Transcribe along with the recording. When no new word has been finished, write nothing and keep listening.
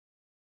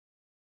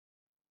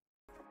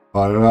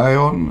by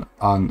Ryan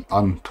and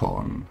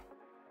Anton.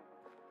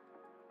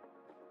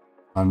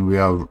 And we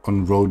are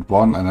on road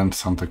 1 and then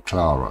Santa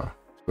Clara.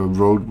 So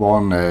road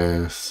 1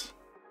 is...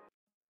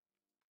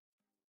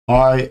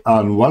 Hi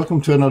and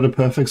welcome to another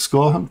perfect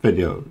score hunt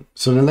video.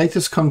 So the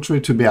latest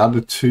country to be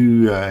added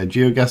to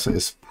Geoguessr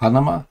is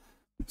Panama.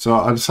 So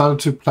I decided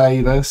to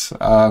play this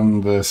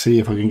and see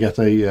if I can get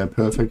a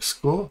perfect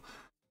score.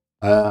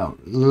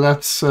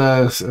 Let's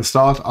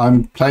start.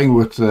 I'm playing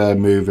with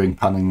moving,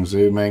 panning,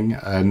 zooming,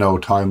 no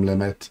time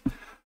limit.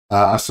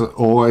 As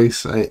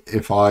always,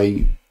 if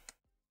I'm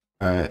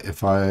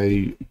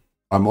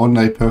on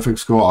a perfect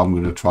score, I'm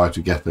going to try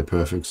to get the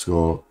perfect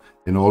score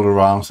in all the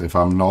rounds. If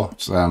I'm not,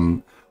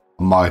 then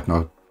I might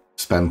not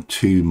spend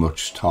too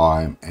much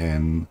time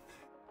in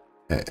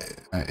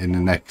the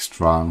next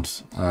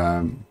rounds.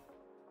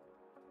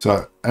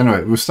 So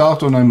anyway, we'll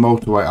start on a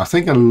motorway. I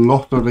think a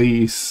lot of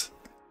these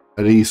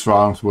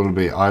rounds will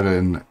be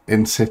either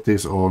in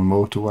cities or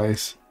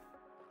motorways.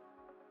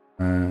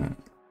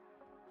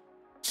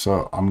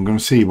 So I'm going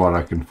to see what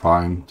I can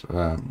find.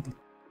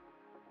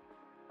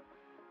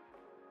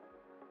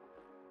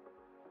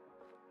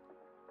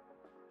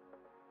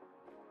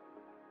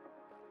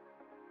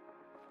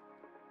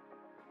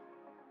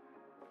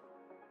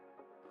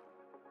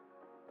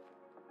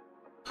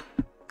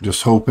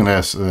 Just hoping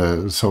there's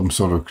some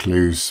sort of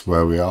clues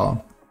where we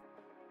are.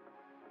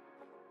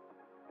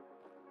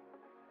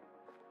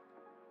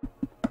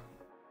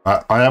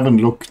 I haven't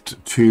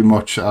looked too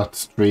much at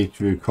street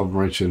view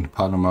coverage in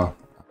Panama,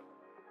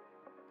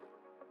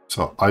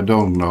 so I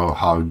don't know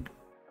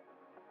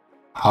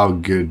how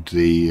good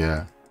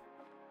the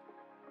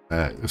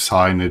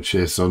signage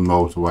is on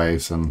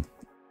motorways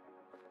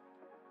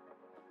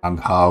and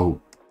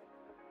how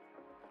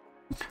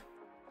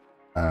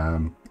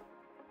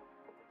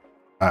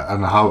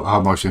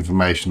much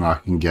information I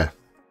can get.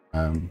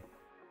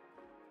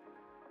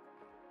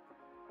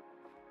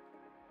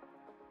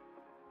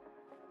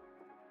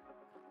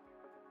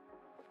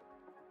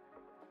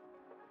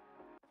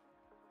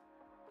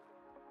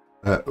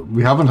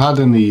 We haven't had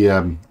any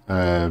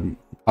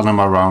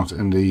Panama rounds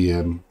in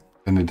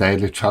the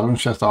daily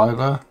challenge yet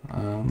either.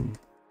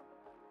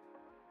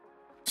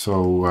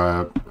 So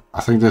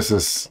I think this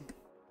is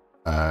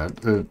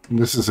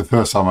the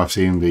first time I've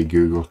seen the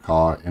Google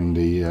car in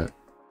the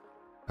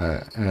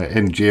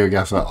in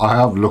Geoguessr. I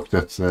have looked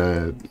at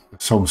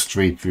some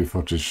street view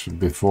footage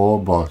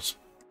before, but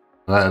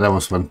that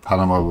was when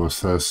Panama was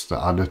first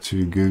added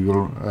to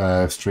Google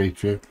Street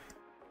View.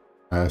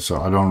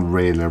 So I don't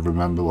really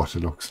remember what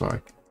it looks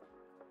like.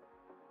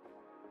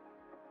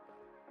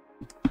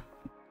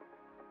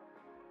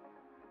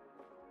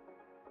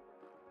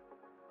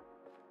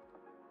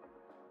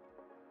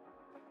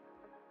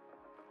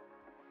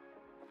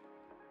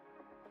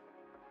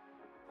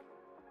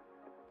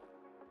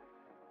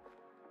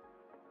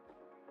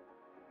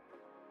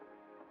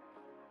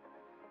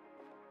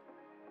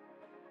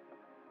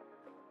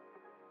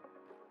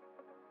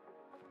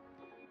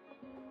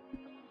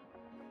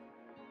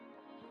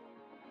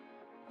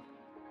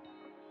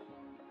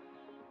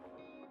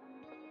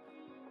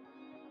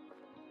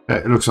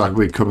 It looks like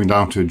we're coming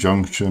down to a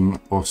junction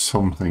or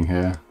something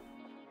here.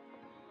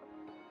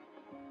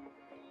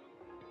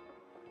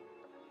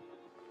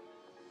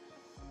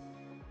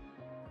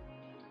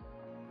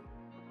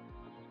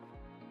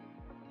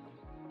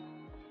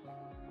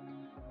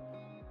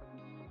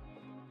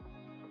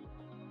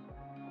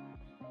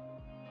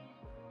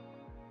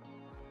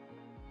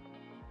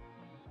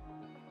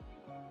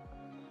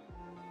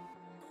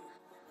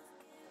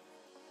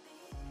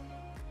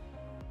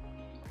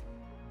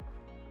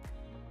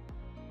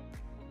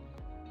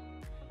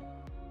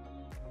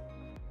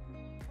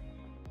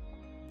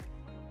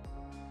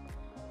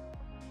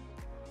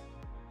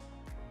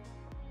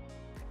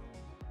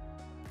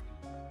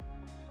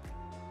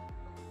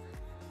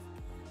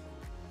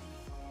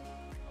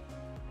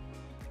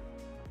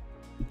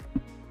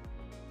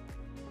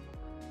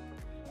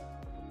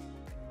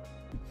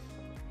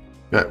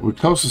 Yeah, we're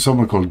close to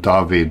someone called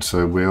David,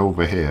 so we're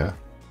over here.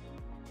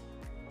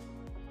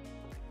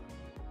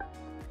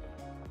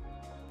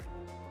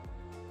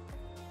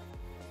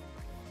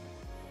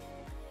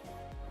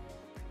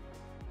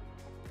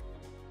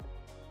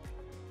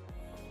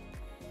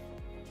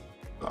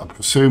 I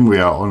presume we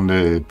are on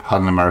the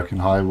Pan American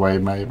Highway,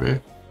 maybe.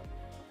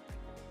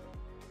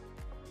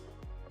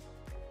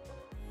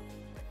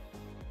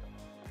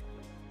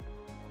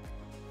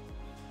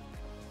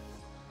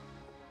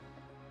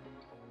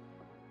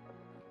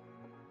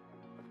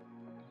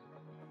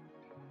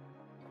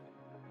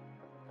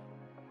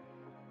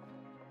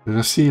 Did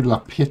I see La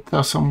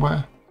Pita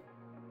somewhere?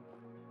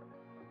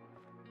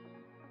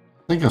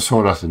 I think I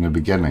saw that in the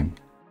beginning.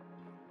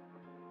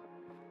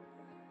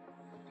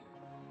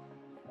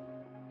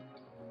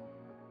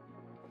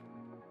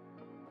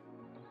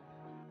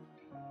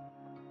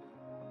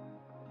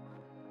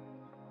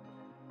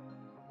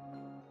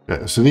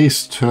 Yeah, so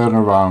these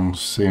turnarounds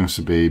seems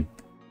to be,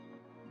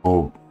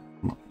 or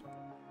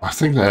I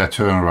think they're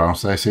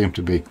turnarounds. They seem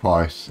to be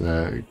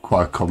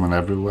quite common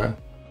everywhere.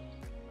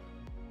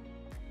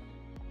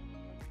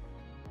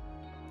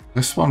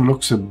 This one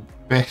looks a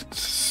bit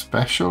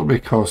special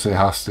because it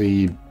has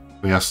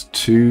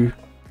two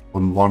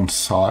on one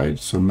side,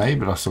 so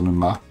maybe that's on the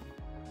map.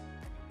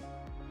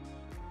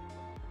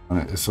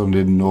 And it's on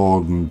the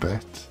northern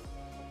bit,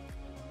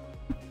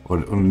 or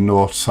on the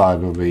north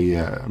side of the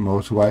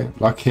motorway,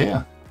 like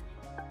here.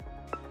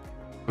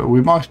 But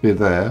we might be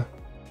there.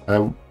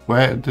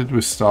 Where did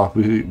we start?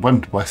 We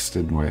went west,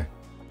 didn't we?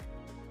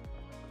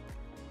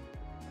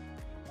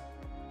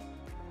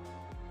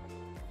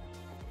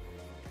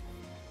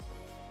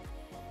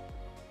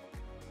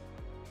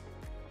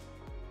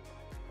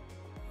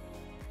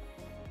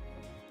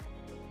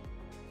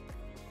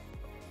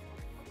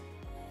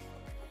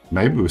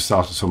 Maybe we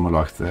started somewhere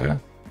like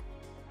there.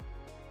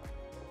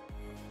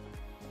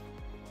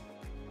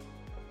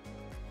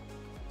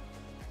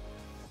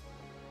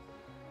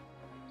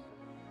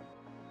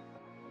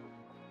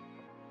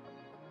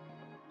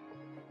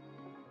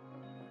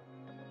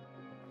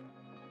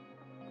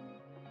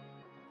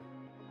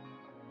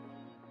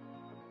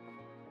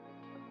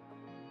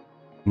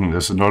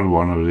 There's another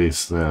one of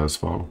these there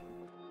as well.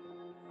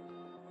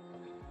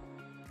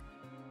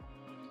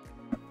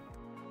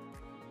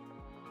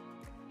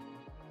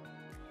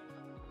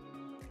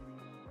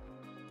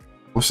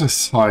 What's this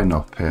sign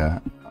up here?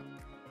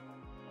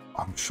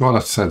 I'm sure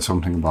that said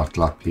something about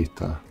La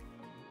Pita.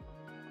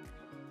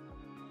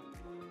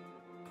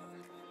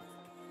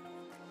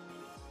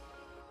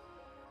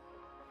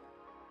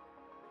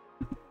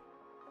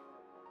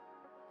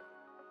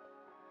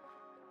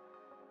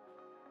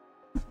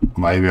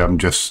 Maybe I'm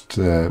just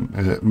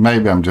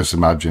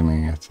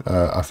imagining it.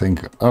 I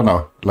think, oh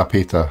no, La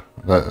Pita.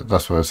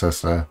 That's what it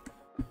says there.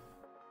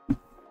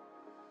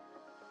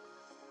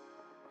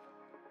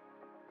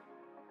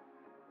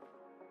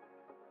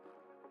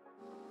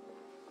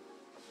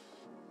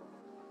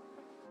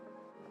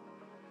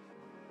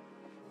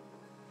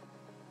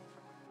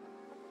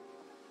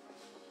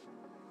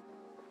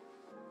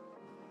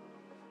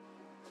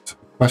 So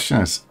the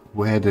question is,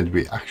 where did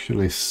we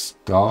actually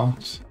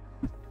start?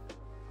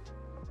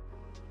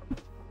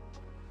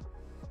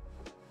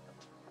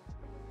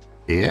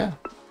 Here?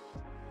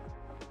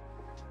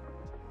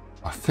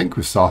 I think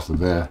we started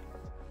there.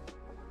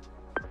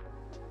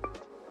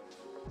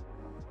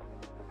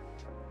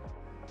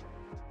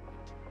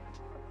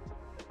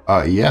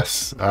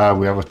 Yes,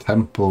 we have a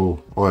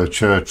temple or a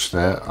church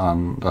there,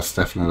 and that's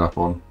definitely that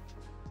one.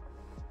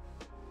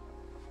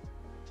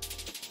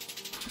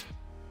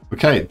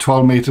 Okay,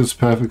 12 meters,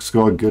 perfect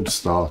score, good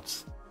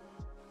start.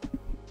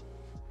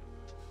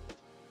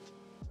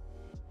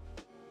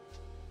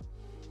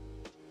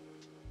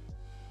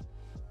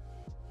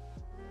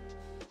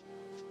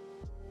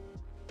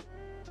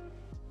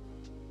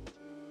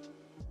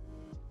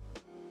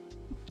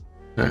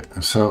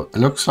 Okay, so it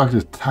looks like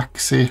the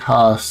taxi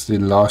has the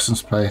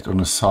license plate on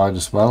the side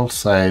as well,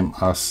 same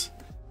as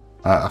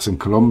in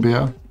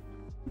Colombia.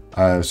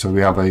 So we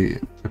have a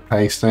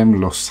place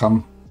name, Los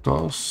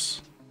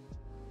Santos.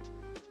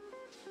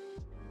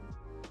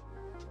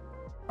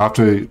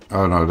 After,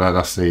 oh no,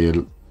 that's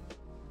the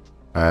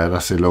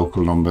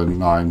local number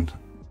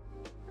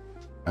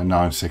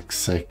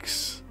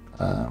 966.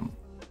 I'm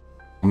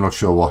not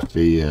sure what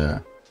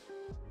the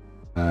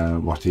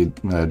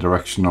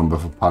direction number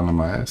for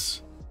Panama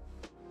is.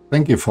 I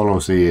think it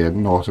follows the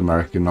North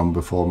American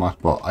number format,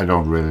 but I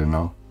don't really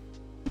know.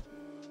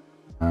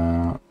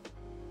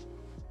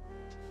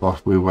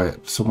 But we were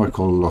somewhere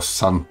called Los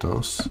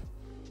Santos.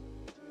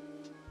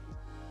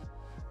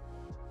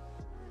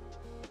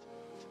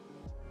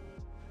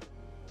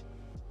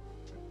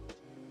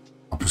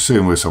 I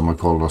presume we're somewhere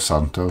called Los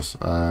Santos.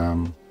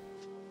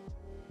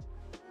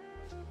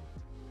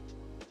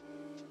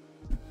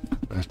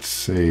 Let's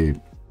see.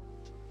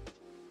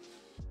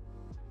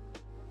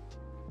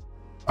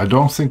 I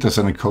don't think there's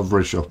any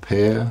coverage up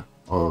here,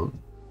 or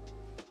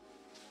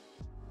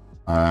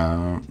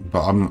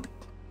but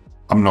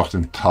I'm not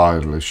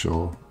entirely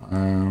sure.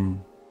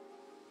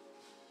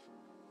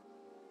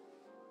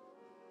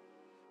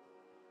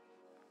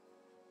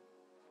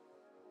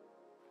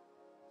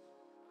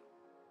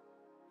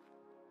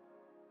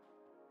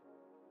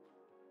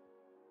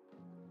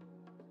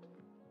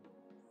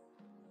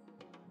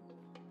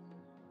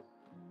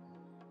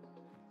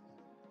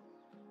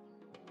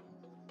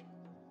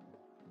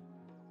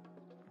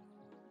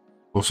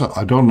 Also,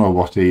 I don't know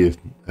what the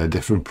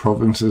different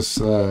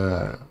provinces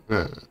are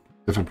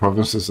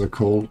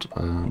called.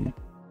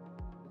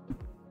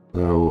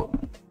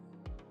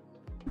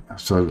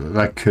 So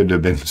that could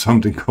have been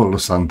something called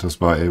Los Santos,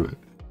 but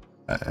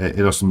it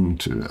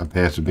doesn't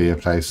appear to be a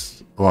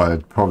place or a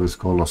province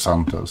called Los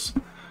Santos.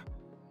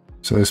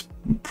 So it's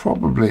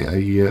probably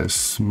a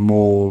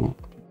smallish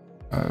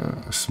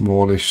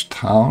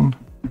town.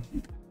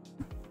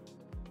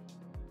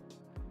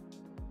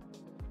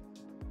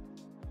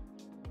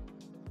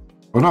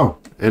 Oh no,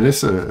 it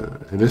is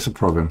a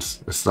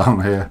province. It's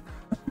down here.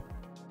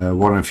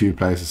 One of the few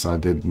places I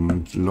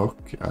didn't look.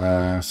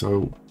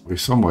 So we're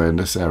somewhere in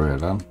this area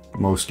then,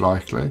 most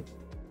likely.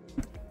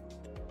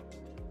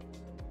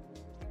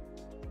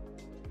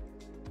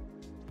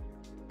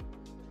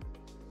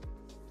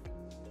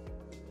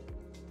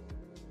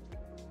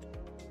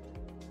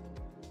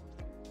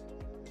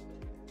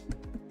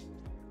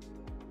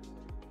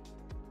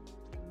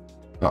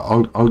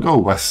 I'll go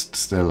west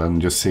still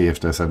and just see if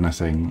there's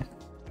anything.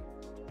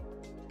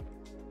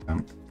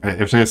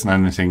 If there isn't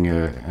anything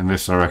in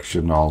this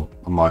direction, I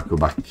might go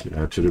back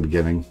to the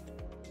beginning.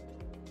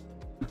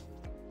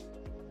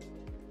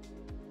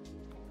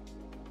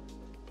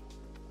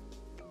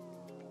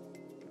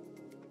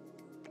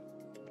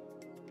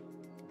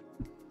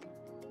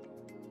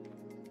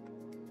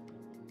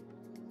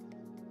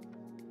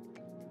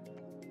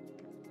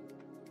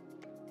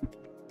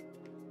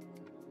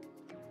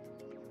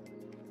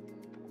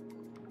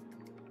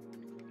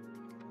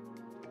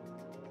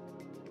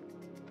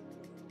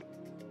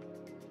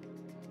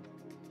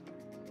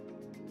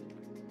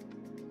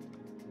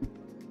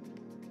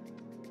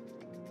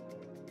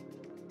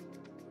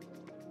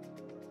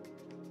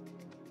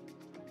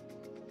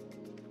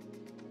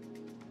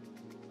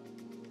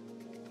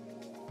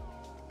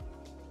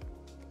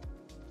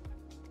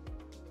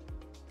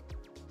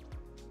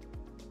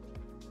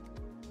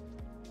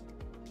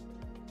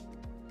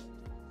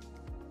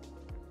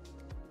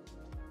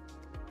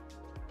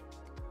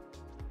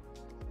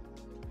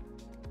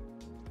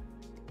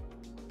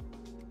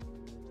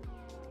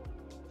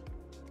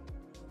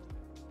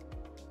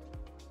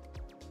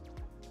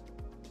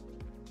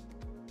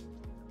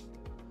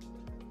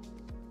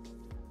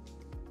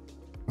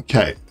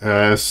 Okay,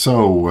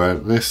 so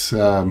this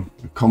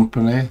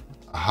company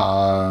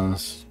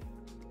has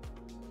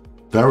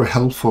very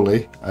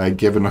helpfully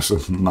given us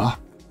a map.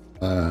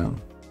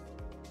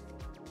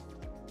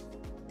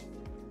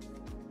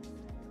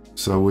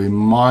 So we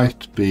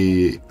might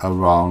be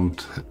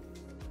around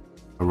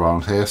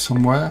here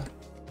somewhere.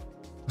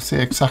 Let's see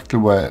exactly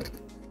where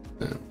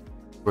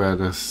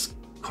this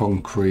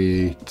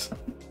concrete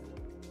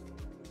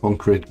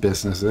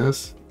business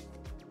is.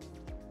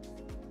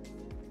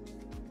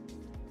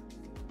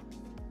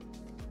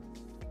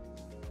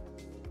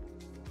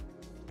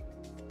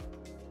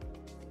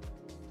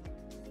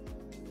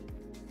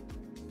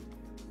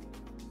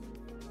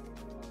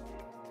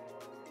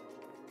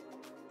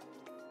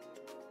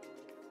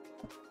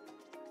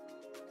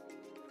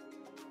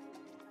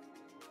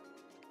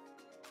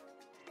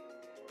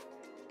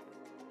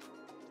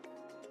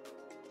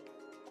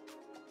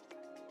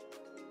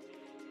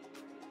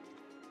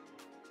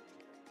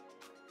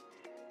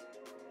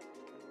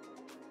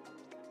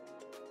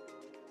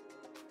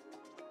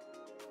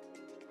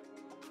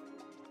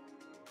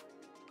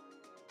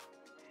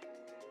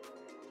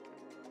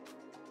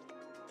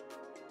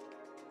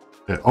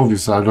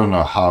 Obviously, I don't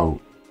know how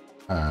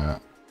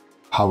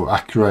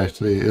accurate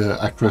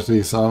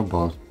these are,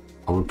 but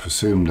I would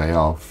presume they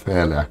are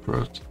fairly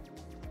accurate,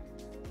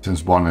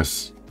 since one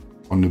is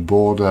on the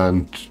border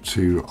and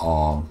two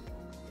are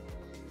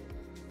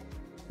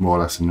more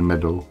or less in the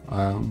middle.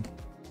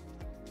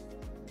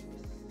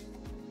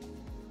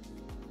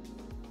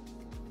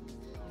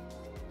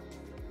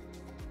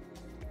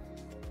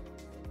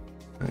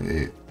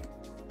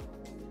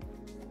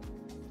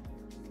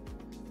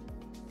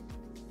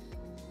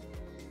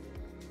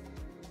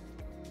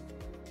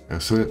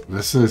 So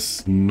this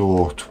is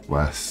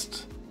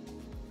northwest.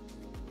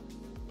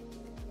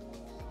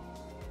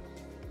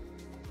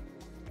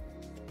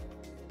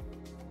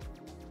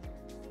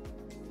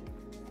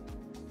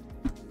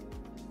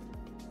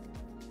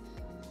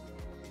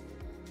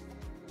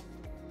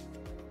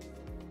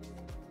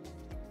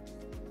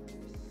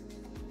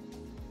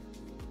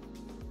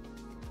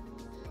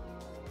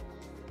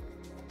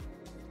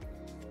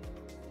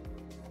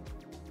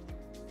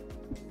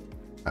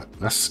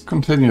 Let's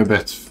continue a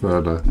bit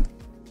further.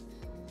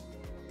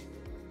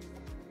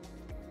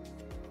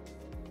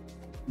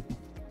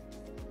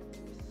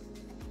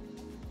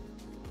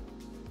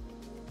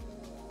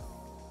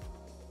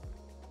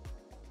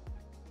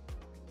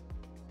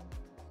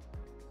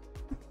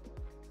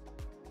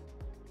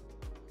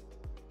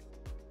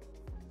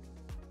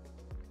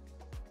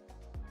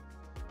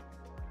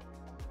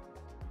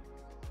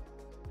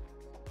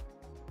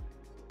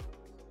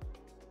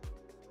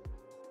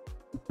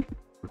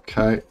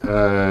 Okay,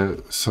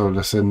 so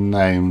there's a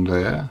name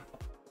there.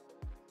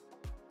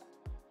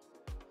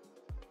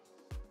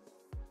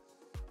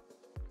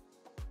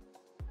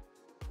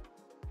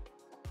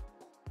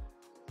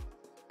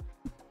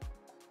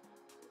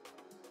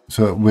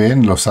 So we're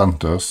in Los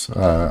Santos,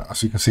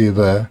 as you can see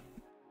there,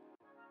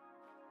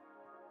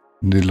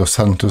 in the Los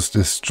Santos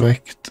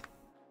district.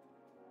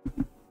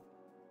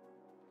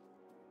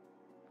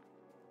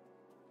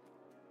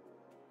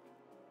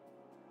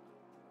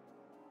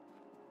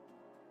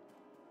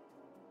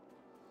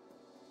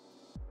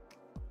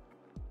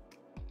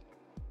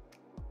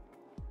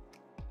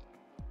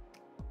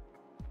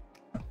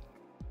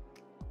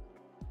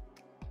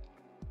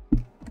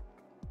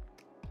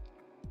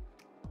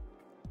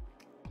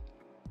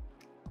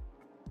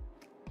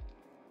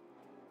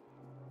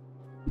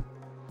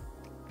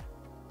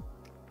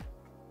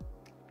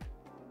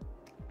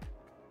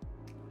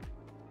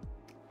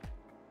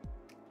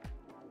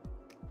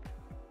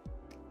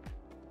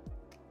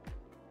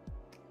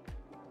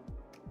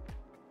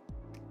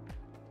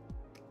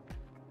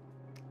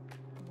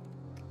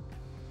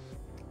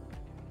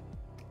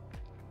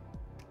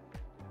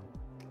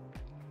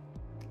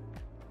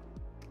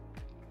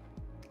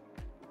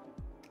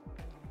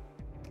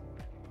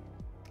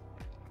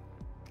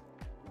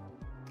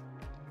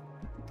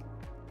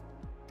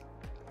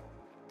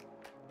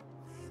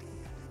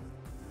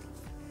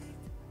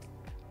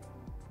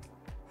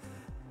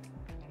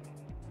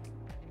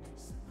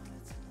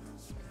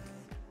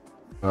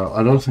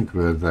 I don't think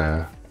we're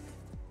there.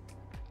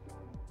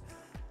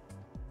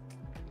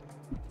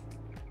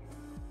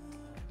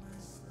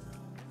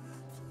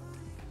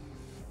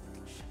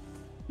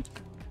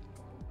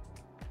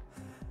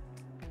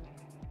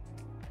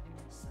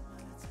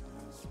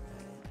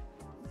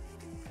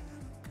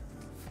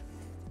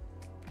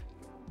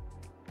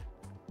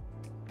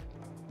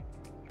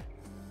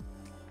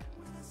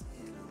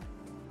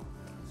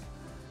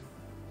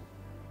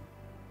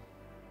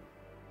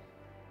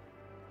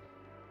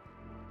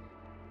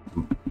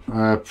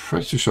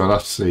 Pretty sure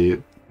that's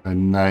the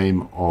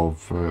name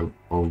of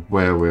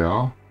where we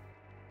are.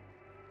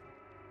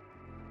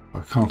 I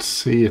can't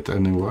see it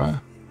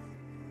anywhere.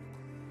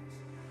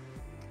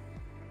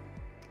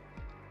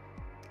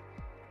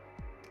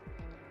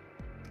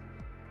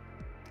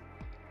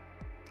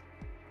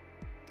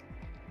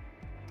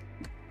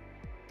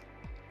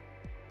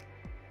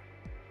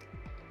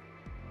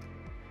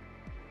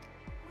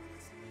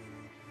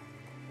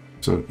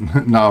 So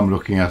now I'm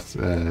looking at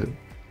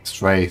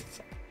straight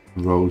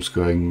roads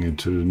going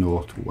into the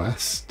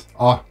northwest.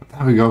 Oh,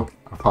 there we go.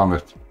 I found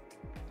it.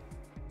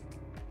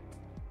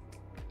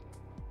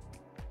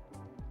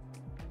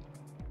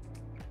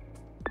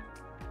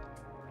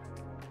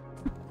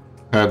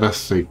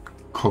 That's the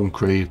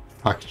concrete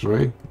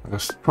factory.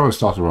 Let's probably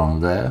start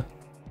around there.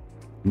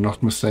 I'm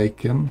not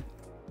mistaken.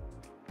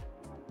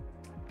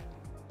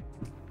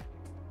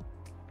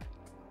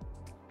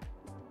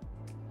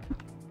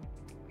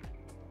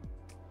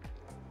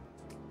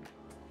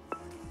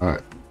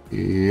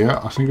 Yeah,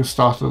 I think it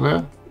started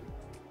there.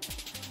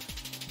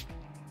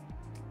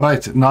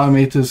 Right, 9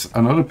 meters,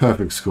 another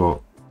perfect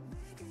score.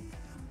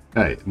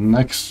 Okay,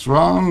 next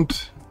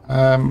round.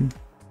 Oh,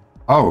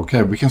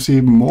 okay, we can see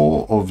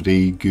more of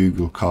the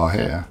Google car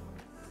here.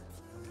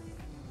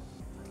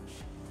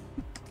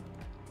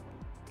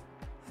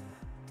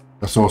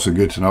 That's also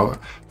good to know.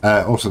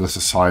 Also, there's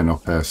a sign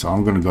up here, so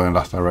I'm going to go in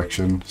that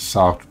direction.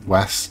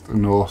 Southwest,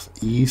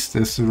 northeast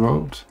is the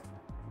road.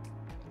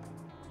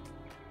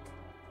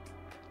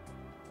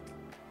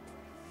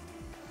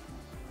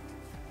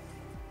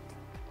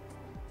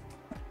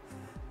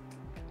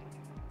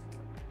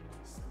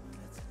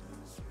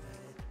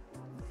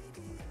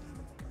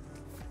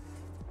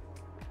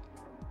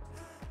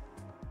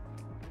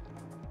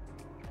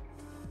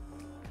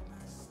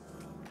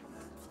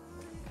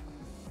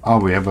 Oh,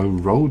 we have a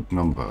road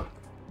number.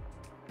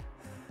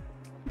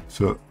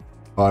 So,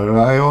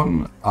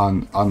 Barayon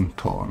and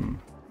Anton.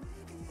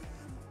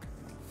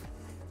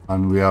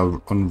 And we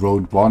are on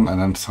road 1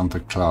 and then Santa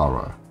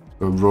Clara.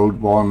 So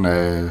road 1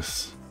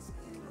 is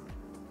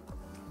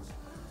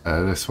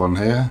this one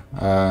here.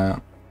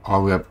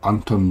 Oh, we have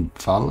Anton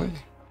Valley.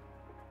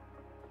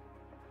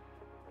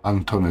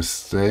 Anton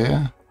is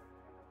there.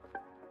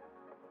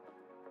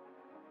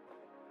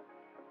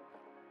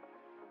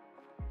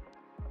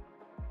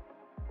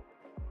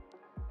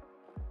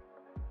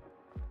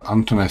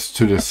 Anton is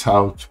to the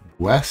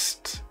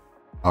southwest.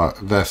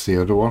 There's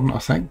the other one, I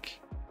think.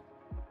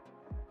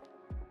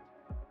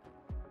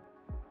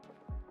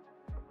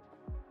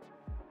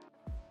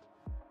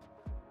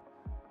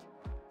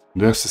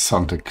 There's the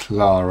Santa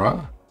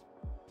Clara.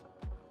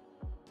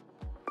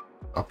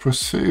 I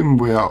presume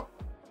we are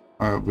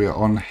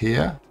on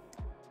here.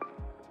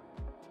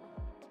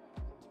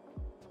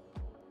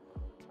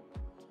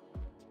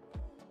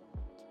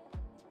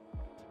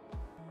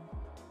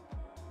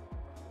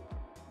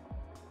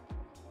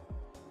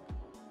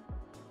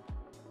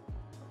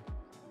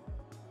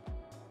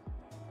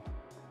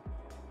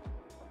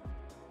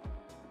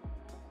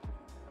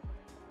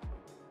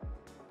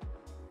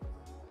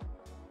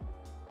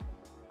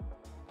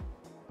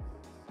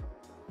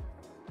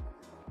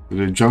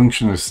 The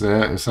junction is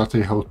there. Is that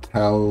the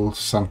Hotel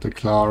Santa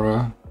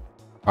Clara?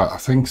 I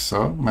think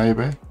so,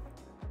 maybe.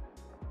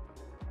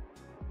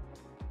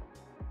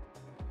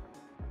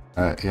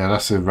 Yeah,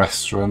 that's a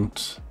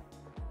restaurant.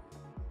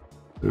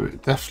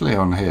 Definitely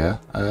on here.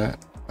 Where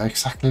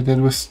exactly did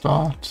we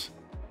start?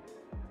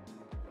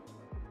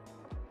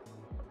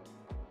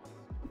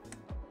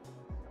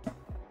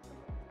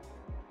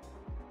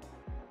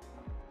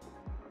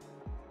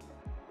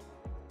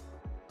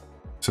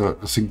 So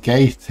there's a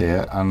gate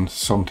here and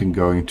something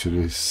going to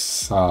the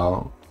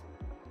south.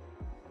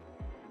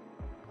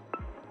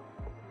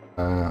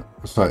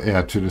 So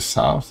yeah, to the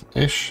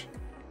south-ish.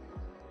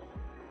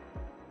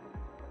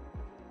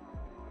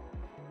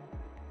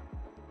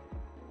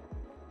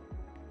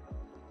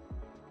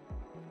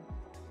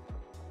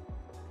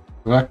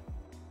 That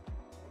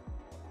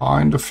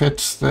kind of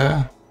fits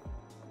there.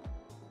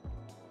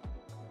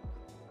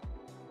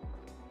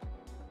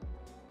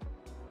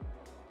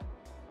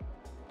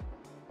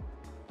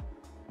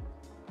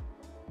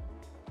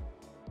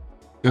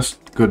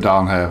 Just go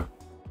down here.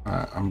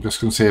 I'm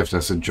just going to see if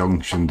there's a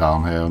junction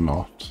down here or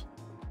not.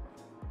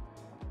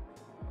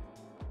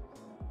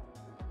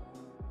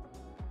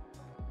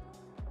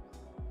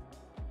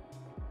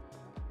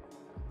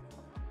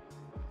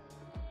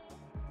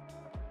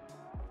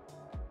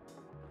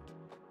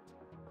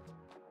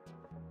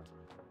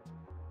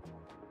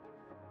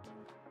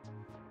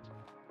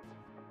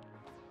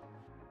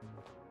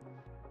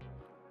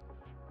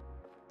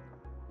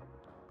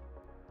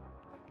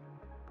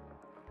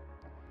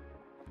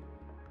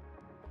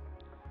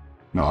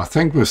 No, I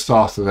think we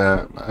started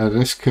there.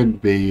 This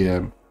could be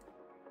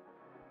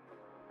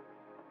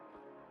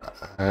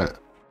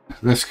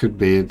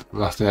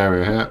that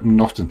area here. I'm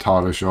not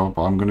entirely sure,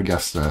 but I'm going to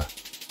guess there.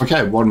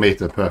 Okay, 1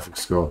 meter, perfect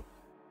score.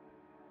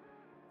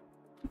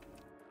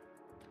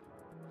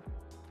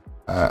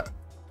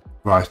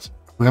 Right,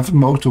 we have a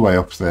motorway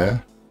up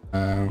there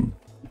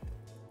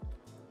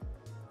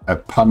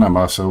at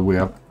Panama, so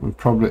we're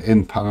probably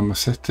in Panama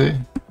City.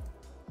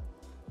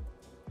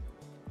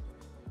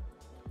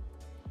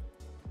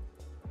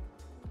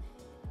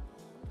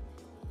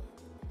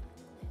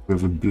 We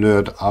have a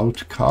blurred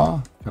out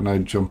car. Can I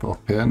jump up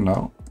here?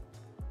 No.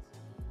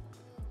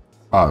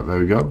 Ah, there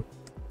we go.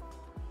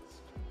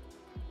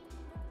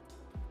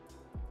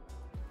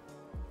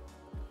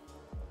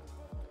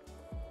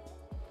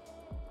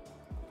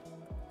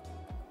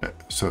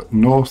 So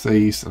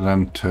northeast and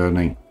then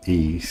turning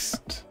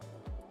east.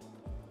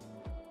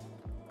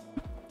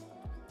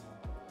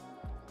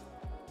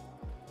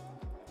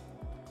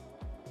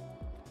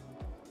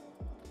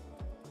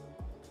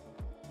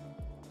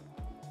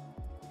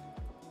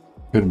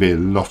 Could be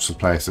lots of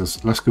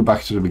places. Let's go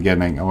back to the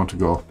beginning. I want to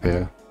go up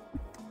here.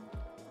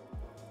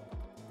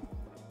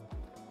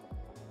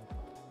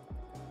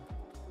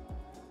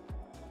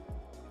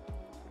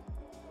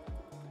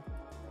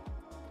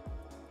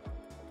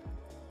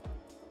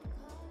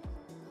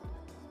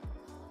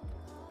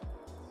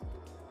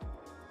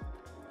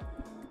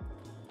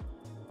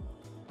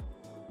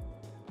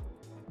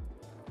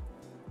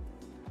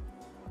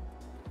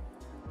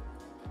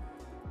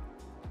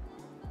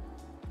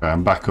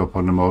 I'm back up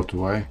on the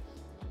motorway.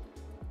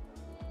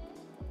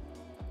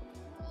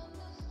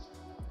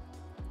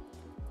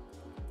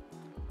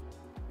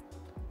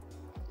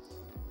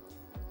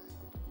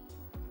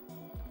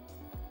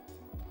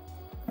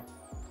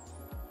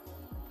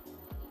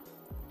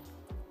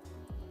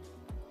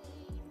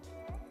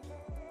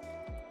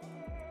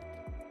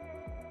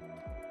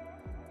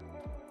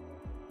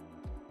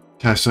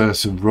 Okay, so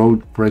there's a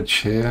road bridge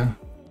here.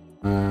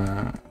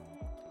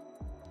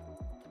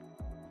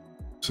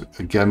 So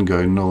again,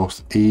 going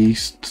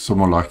northeast,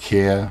 somewhere like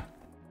here.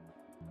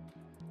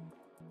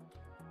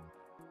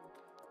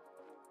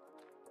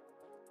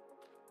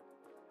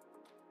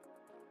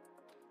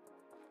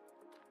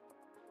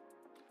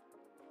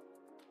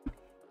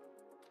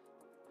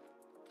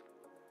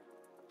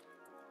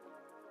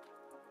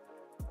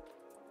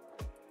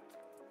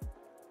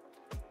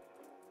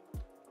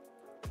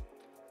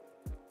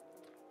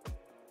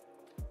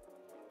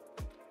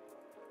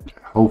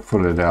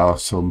 Hopefully there are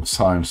some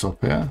signs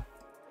up here.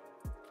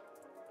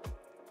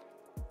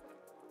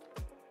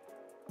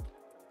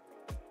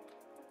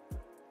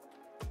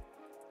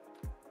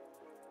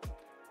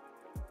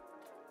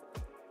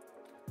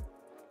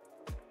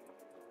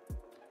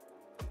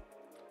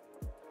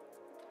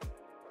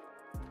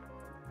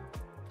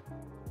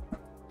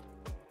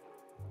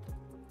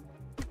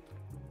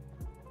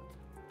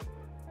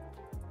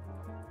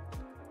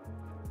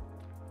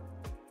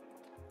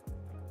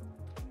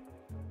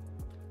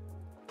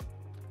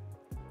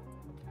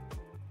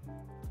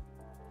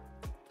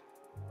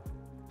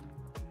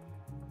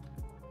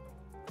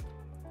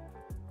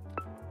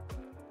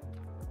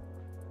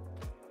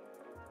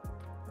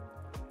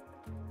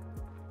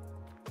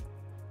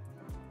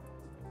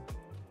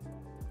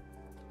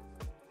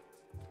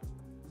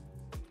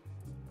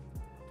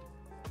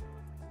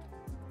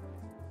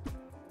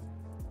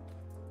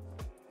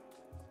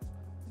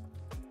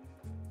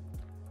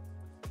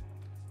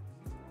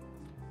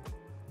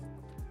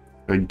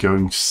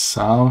 Going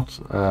south,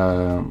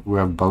 we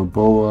have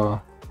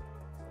Balboa,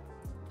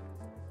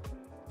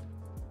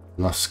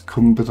 Las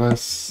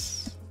Cumbres.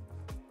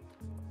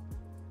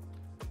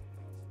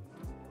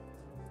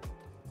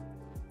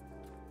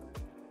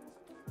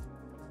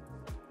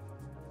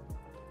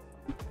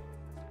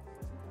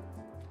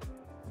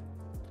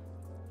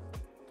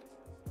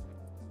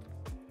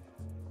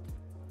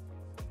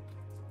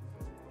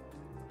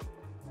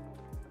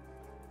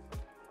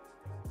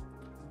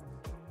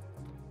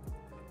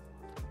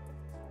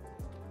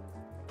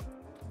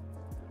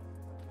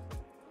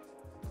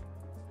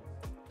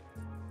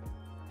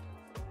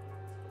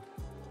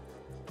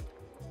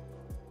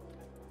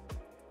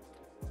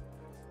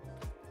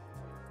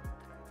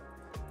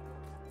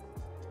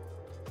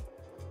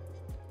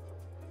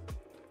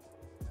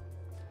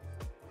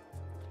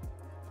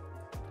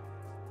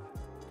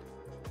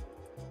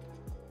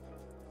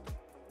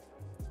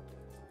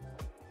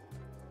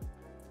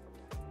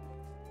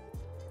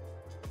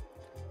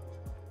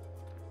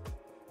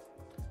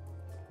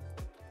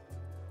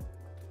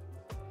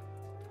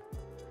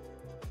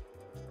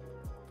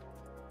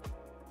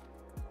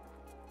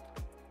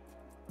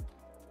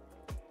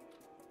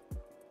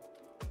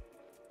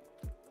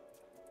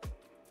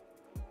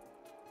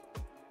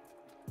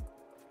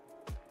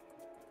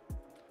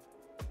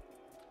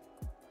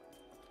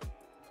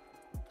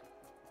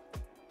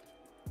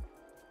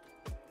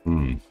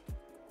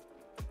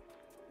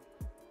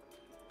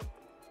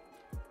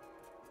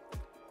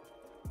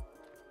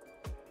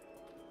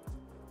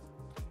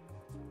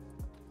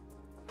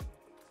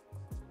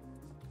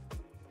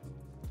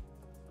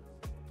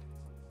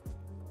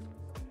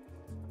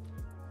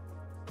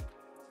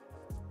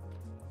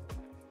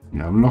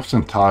 Yeah, I'm not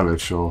entirely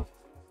sure.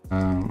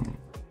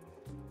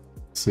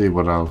 See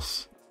what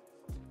else.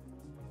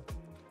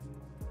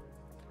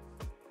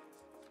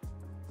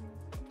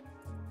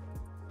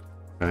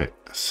 Okay,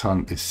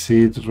 San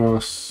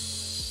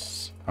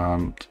Isidro's,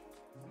 and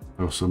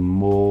there's a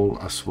mall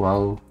as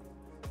well.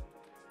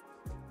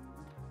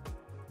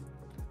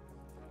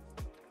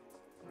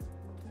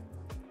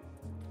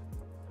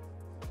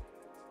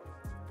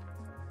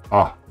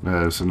 Ah,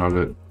 there's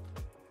another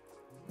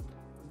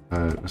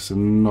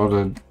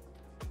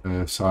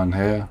sign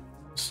here.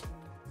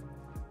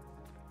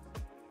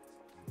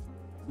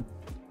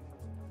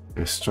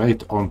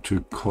 Straight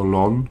onto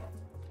Cologne.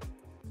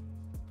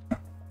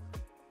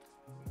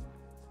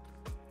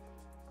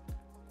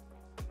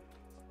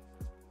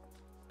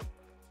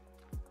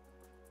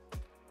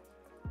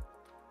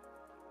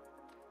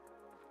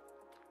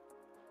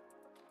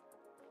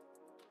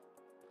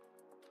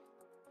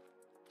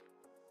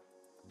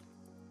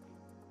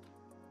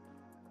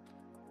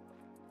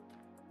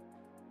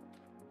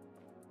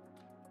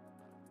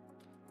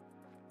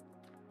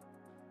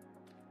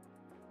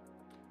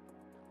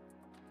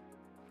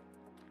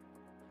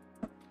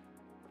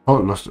 Oh,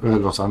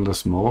 Los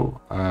Andes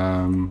Mall.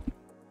 I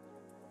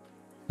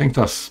think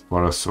that's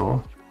what I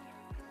saw.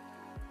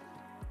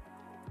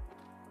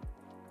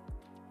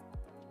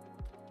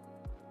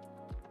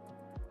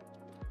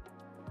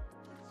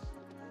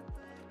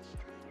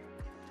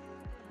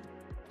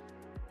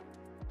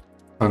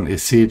 And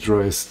Isidro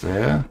is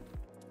there.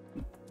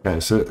 Okay,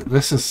 so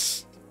this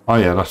is... Oh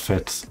yeah, that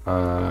fits.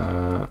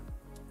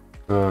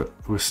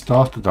 We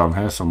started down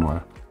here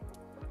somewhere.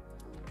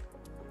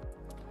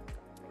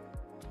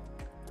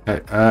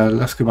 Okay,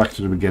 let's go back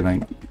to the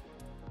beginning.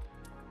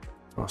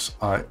 Because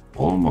I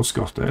almost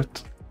got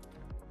it.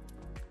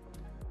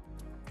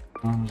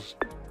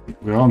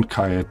 We're on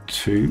Calle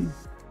 2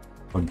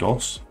 or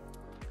DOS.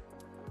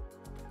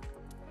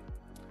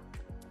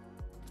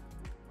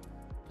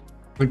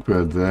 I think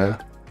we're there.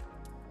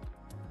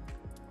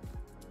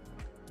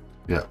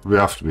 Yeah, we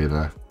have to be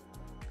there.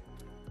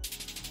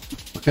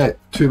 Okay,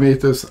 2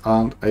 meters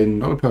and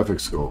another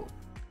perfect score.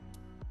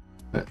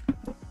 Okay.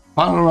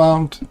 Pan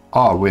around.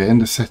 Oh, we're in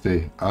the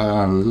city.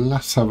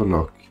 Let's have a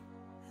look.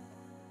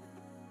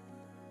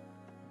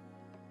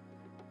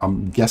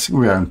 I'm guessing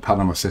we are in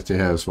Panama City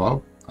here as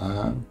well.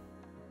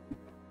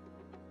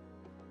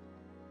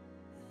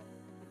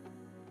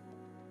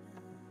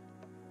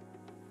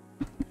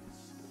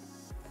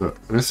 But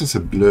this is a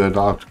blurred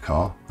out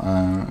car.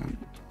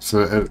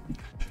 So it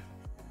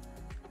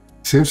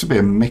seems to be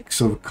a mix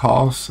of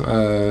cars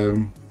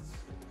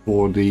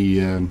for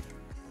the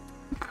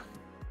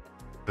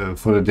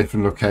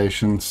different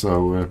locations.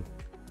 So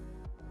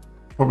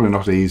probably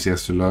not the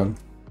easiest to learn.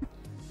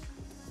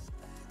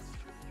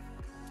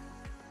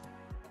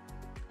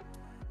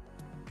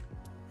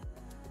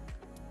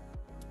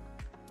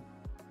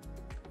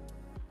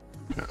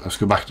 Let's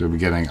go back to the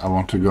beginning. I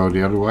want to go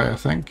the other way, I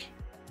think.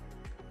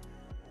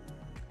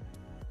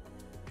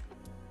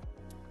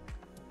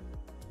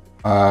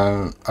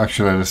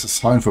 Actually, there's a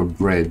sign for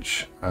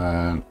bridge,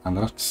 and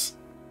that's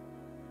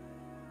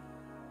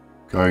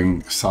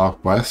going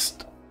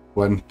southwest.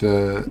 Went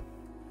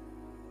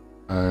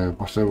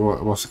what's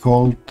it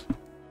called?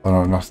 Oh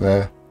no, not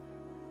there.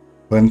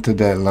 Puente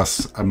de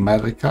las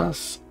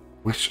Americas,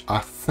 which I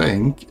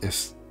think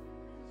is...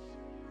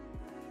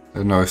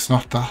 no, it's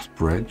not that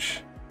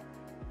bridge.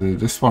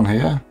 This one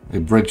here, the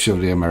Bridge of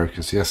the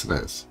Americas. Yes, it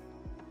is.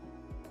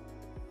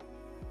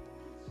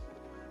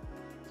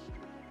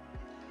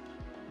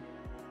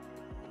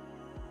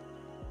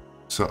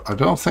 So I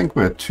don't think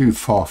we're too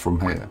far from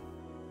here.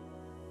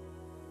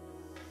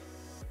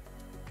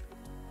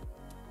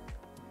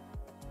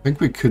 I think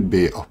we could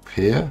be up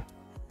here.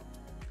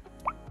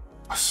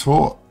 I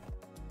saw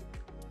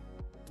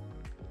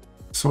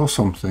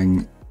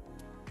something.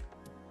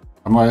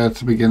 Am I at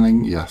the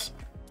beginning? Yes.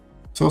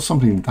 Saw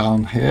something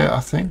down here, I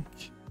think.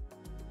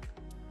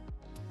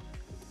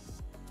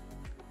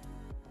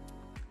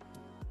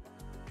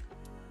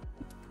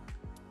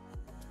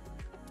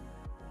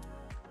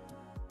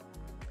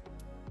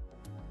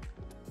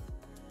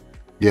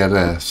 Yeah,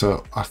 there.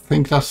 So I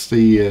think that's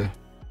the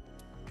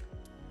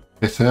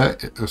bit there.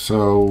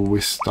 So we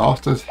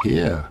started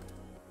here.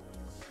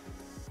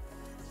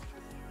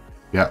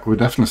 Yeah, we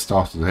definitely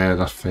started here.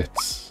 That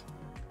fits.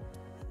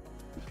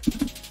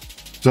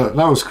 So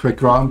that was a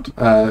quick round.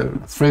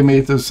 3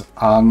 meters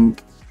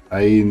and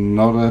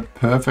another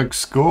perfect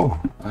score.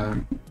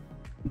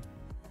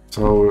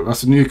 So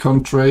that's a new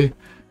country.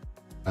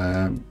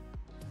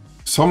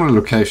 Some of the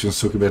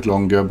locations took a bit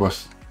longer,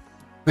 but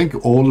I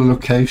think all the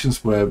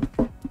locations were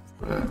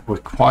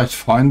quite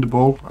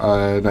findable.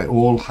 They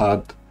all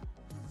had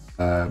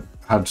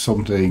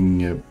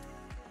something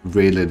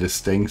really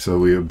distinct. So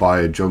we would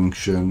buy a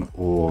junction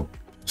or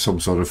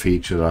some sort of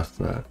feature that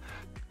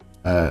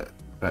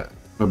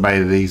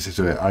made it easy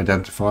to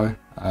identify.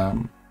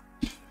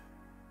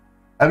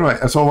 Anyway,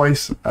 as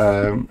always,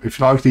 if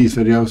you like these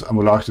videos and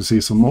would like to see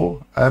some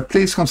more,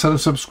 please consider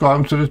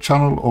subscribing to the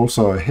channel,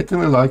 also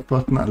hitting the like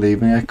button and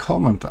leaving a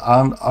comment,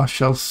 and I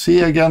shall see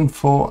you again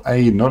for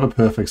another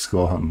perfect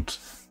score hunt.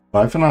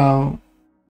 Bye for now.